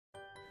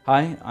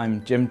Hi,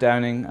 I'm Jim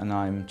Downing and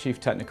I'm Chief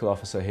Technical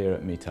Officer here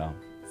at Metail.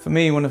 For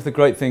me, one of the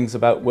great things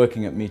about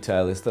working at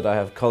Metail is that I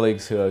have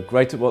colleagues who are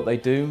great at what they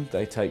do,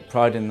 they take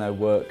pride in their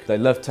work, they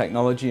love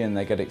technology and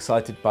they get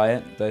excited by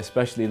it. They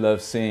especially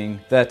love seeing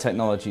their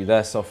technology,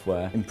 their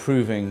software,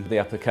 improving the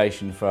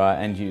application for our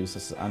end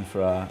users and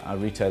for our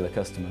retailer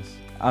customers.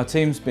 Our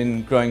team's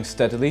been growing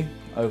steadily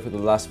over the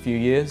last few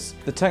years.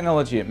 The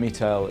technology at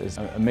Metail is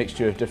a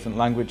mixture of different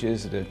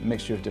languages, a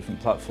mixture of different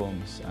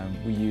platforms.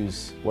 We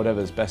use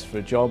whatever's best for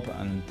a job,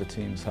 and the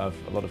teams have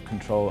a lot of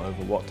control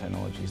over what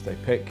technologies they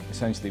pick.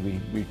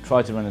 Essentially, we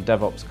try to run a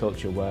DevOps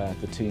culture where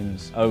the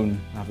teams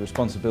have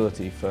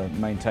responsibility for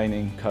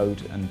maintaining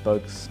code and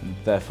bugs, and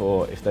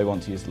therefore if they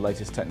want to use the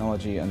latest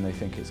technology and they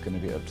think it's going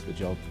to be up to the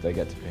job, they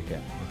get to pick it.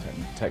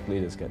 The tech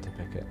leaders get to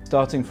pick it.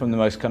 Starting from the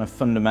most kind of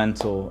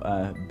fundamental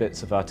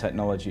bits of our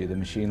technology, the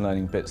machine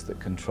learning bits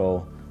that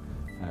control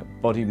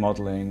body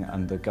modelling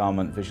and the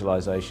garment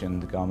visualization,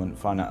 the garment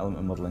finite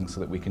element modelling,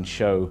 so that we can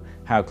show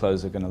how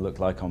clothes are going to look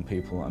like on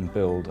people and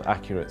build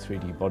accurate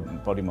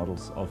 3D body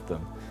models of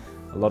them.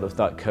 A lot of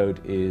that code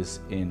is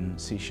in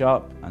C#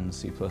 and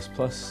C++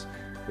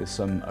 with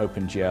some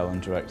OpenGL and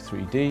Direct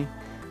 3D,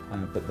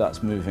 but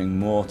that's moving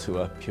more to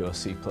a pure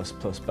C++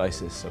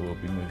 basis, so we'll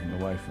be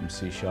moving away from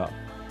C#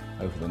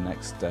 over the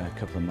next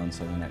couple of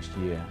months or the next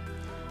year.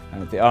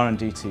 The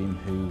R&D team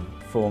who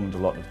formed a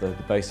lot of the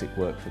basic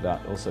work for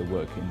that also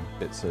work in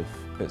bits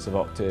of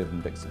Octave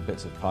and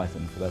bits of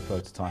Python for their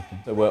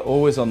prototyping. So we're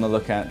always on the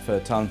lookout for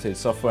talented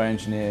software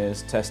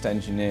engineers, test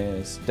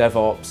engineers,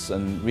 DevOps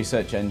and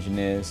research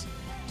engineers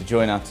to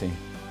join our team.